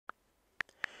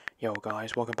Yo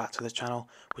guys, welcome back to the channel.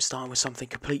 We're starting with something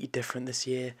completely different this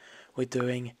year. We're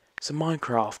doing some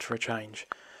Minecraft for a change.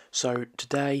 So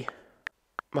today,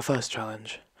 my first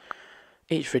challenge.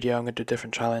 Each video I'm going to do a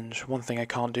different challenge. One thing I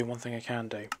can't do, one thing I can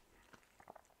do.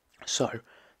 So,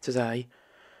 today,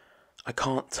 I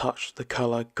can't touch the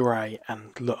colour grey,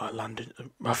 and look,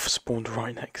 I've spawned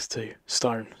right next to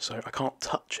stone. So I can't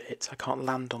touch it, I can't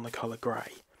land on the colour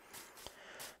grey.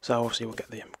 So obviously we'll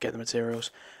get the materials,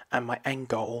 and my end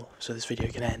goal, so this video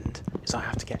can end, is I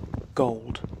have to get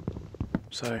gold.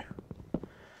 So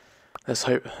let's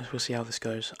hope, we'll see how this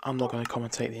goes. I'm not going to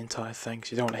commentate the entire thing,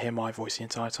 because you don't want to hear my voice the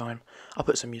entire time. I'll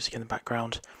put some music in the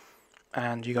background,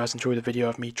 and you guys enjoy the video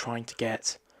of me trying to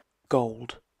get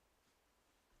gold.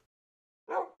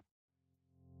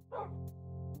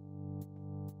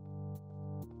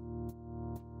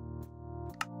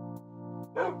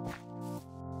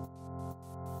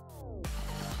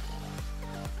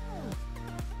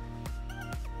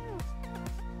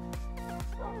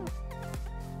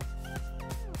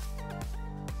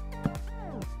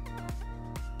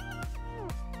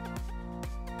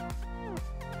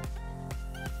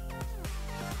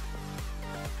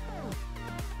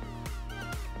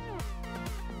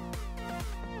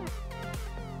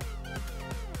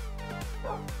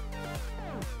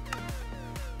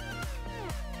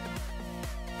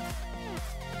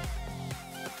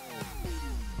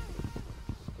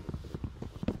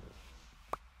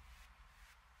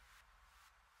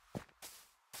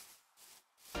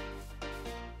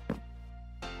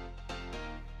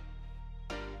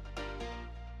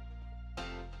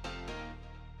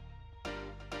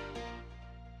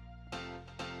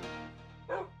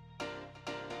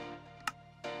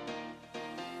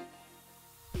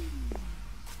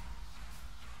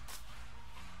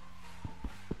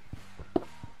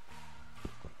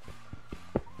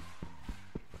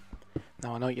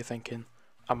 Now I know what you're thinking,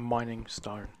 I'm mining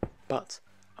stone, but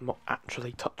I'm not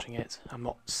actually touching it, I'm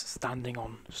not standing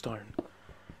on stone.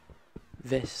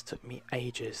 This took me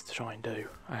ages to try and do.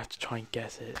 I have to try and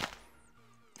get it.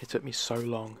 It took me so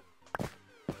long.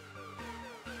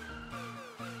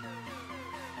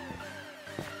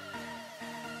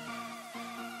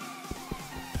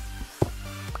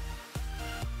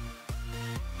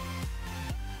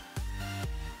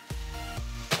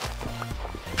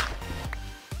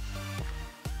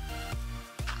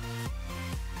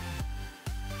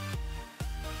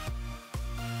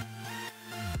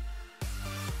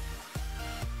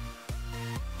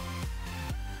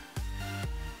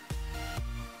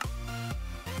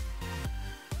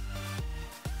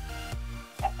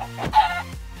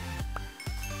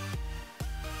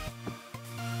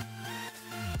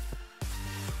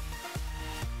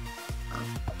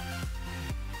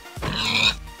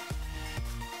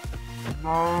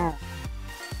 No.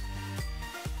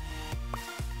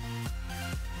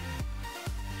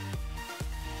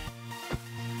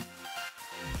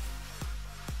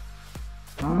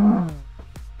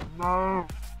 No.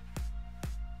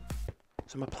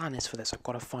 So my plan is for this, I've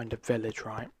got to find a village,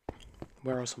 right?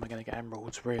 Where else am I going to get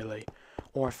emeralds, really?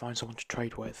 Or I find someone to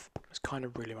trade with. It's kind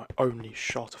of really my only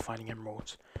shot of finding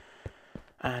emeralds.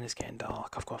 And it's getting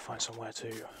dark, I've got to find somewhere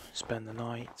to spend the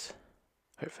night.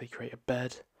 Hopefully create a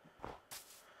bed.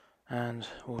 And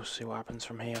we'll see what happens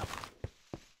from here.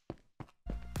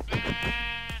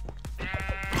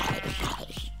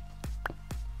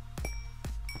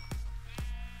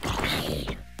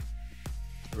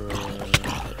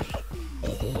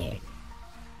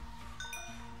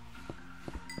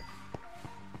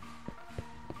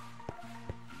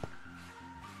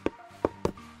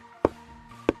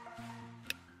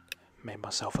 Made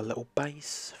myself a little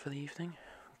base for the evening.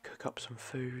 Cook up some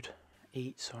food,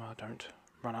 eat so I don't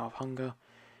run out of hunger,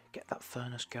 get that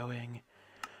furnace going.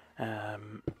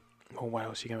 Or what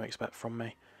else are you going to expect from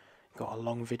me? Got a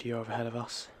long video ahead of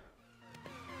us.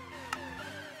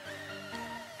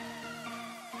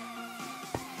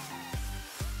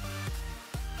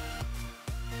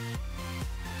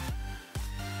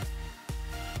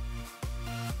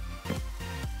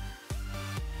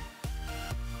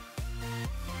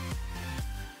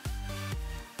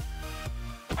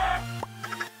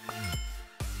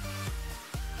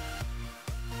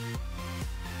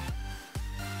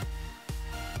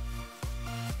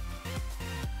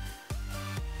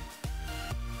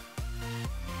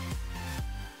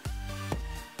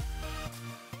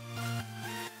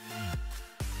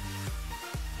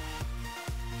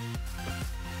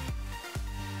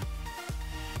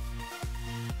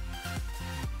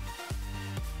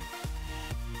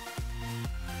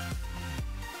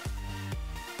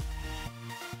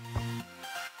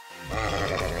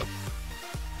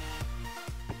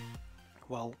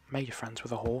 well, made friends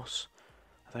with a horse,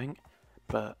 I think,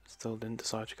 but still didn't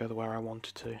decide to go the way I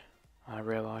wanted to. I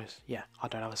realised, yeah, I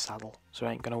don't have a saddle, so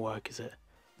it ain't gonna work, is it?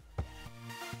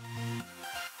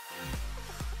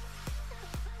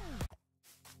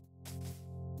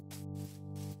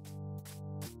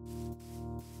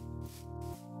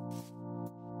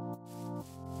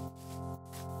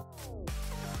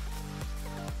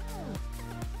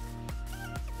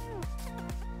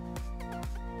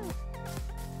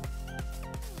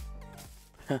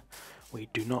 We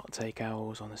do not take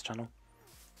L's on this channel.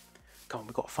 Come on,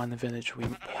 we've got to find the village. We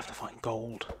have to find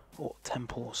gold, or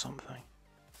temple or something,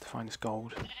 to find this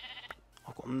gold.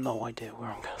 I've got no idea where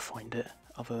I'm going to find it,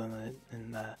 other than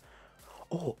in there.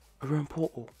 Oh, a ruined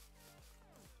portal.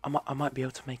 I might be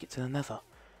able to make it to the nether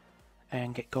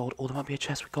and get gold, or there might be a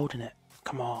chest with gold in it.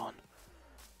 Come on.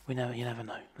 You never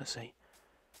know. Let's see.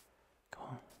 Come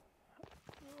on.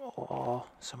 Oh,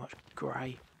 so much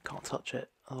grey. Can't touch it,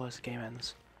 otherwise the game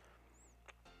ends.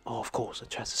 Oh, of course, the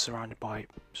chest is surrounded by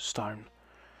stone.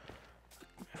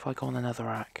 If I go on the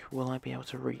netherrack, will I be able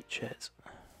to reach it?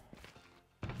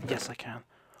 Yes, I can.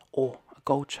 Or a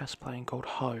gold chest plate and gold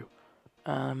hoe.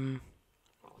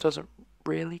 Doesn't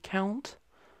really count,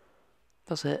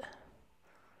 does it?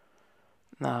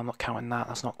 No, I'm not counting that.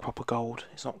 That's not proper gold.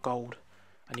 It's not gold.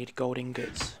 I need gold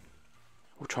ingots.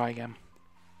 We'll try again.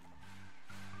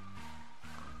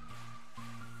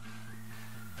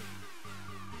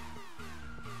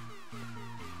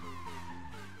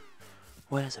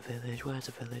 Where's a village? Where's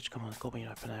a village? Come on, there's got to be an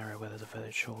open area where there's a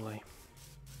village, surely.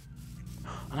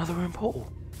 Another ruined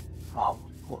portal! Oh,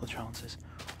 what are the chances?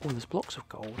 Oh, there's blocks of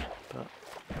gold, but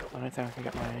I don't think I can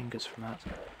get my ingots from that.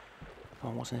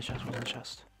 Come on, what's in the chest? What's in the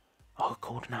chest? Oh, a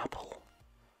golden apple.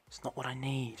 It's not what I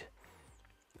need.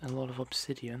 A lot of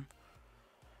obsidian.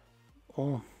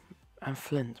 Oh, and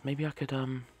flint. Maybe I could,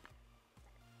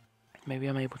 maybe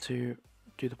I'm able to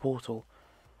do the portal.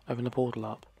 Open the portal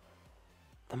up.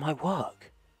 That might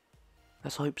work.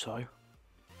 Let's hope so.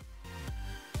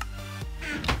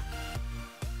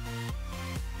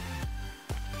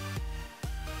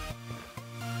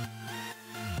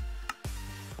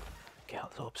 Get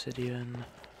out the obsidian.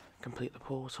 Complete the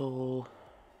portal.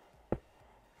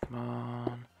 Come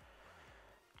on.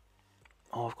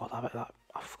 Oh, I've got that.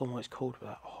 I've forgotten what it's called, but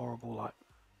that horrible like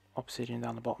obsidian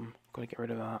down the bottom. Got to get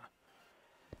rid of that.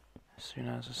 As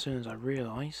soon as I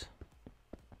realise.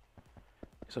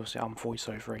 Because obviously I'm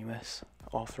voiceovering this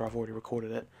after I've already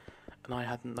recorded it, and I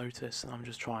hadn't noticed, and I'm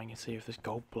just trying to see if this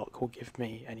gold block will give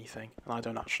me anything, and I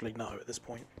don't actually know at this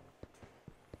point.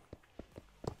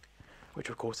 Which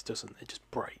of course it doesn't, it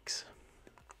just breaks.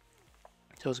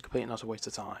 So it was a complete and utter waste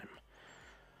of time.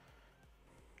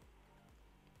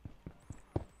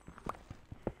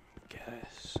 Get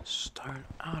this stone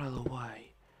out of the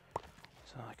way,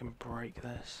 so I can break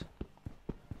this.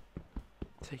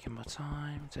 Taking my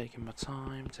time, taking my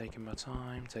time, taking my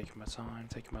time, taking my time,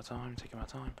 taking my time, taking my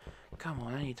time. Come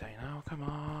on, any day now, come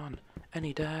on.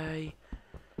 Any day.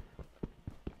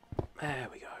 There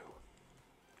we go.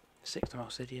 Stick some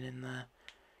obsidian in there.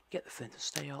 Get the flint and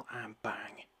steel, and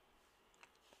bang.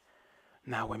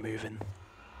 Now we're moving.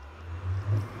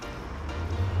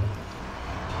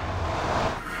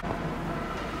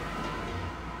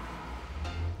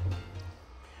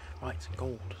 Right,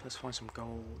 gold. Let's find some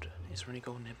gold. Is there any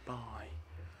gold nearby?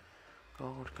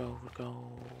 Gold, gold,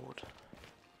 gold.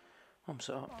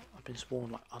 I've been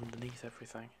spawned like underneath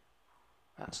everything.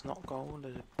 That's not gold.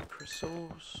 There's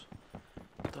crystals.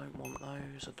 Don't want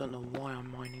those. I don't know why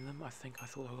I'm mining them. I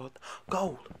thought I got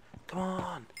gold. Come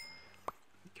on.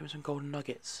 Give me some golden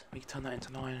nuggets. We can turn that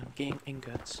into iron and get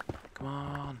ingots. Come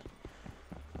on.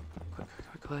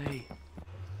 Quickly.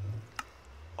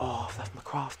 Oh, I've left my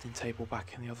crafting table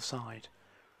back in the other side.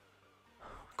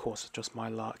 Of course, it's just my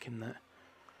luck, isn't it?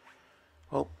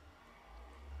 Well,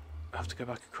 I have to go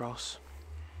back across.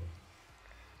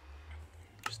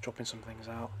 Just dropping some things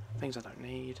out. Things I don't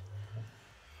need.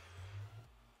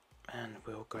 And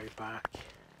we'll go back.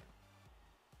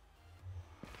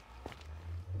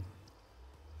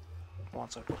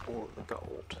 Once I've got all of the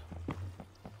gold.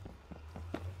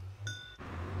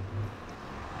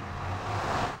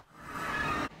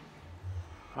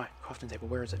 Right, crafting table,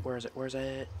 where is it? Where is it? Where's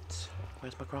it?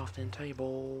 Where's my crafting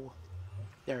table?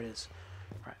 There it is.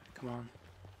 Right, come on.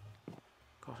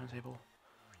 Crafting table.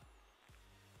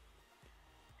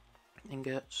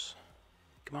 Ingots.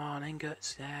 Come on,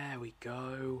 ingots. There we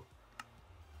go.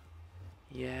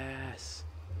 Yes.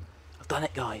 I've done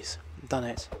it, guys. I've done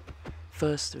it.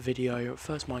 First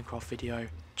Minecraft video,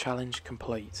 challenge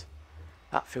complete.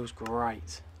 That feels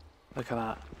great. Look at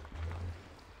that.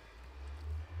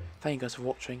 thank you guys for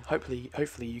watching. Hopefully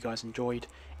you guys enjoyed.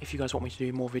 If you guys want me to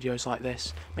do more videos like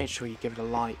this, make sure you give it a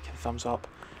like and thumbs up,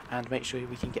 and make sure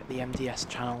we can get the MDS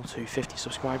channel to 50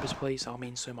 subscribers, please. That'll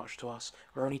mean so much to us.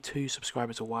 We're only 2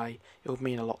 subscribers away. It would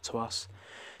mean a lot to us.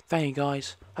 Thank you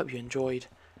guys. Hope you enjoyed,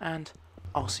 and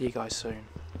I'll see you guys soon.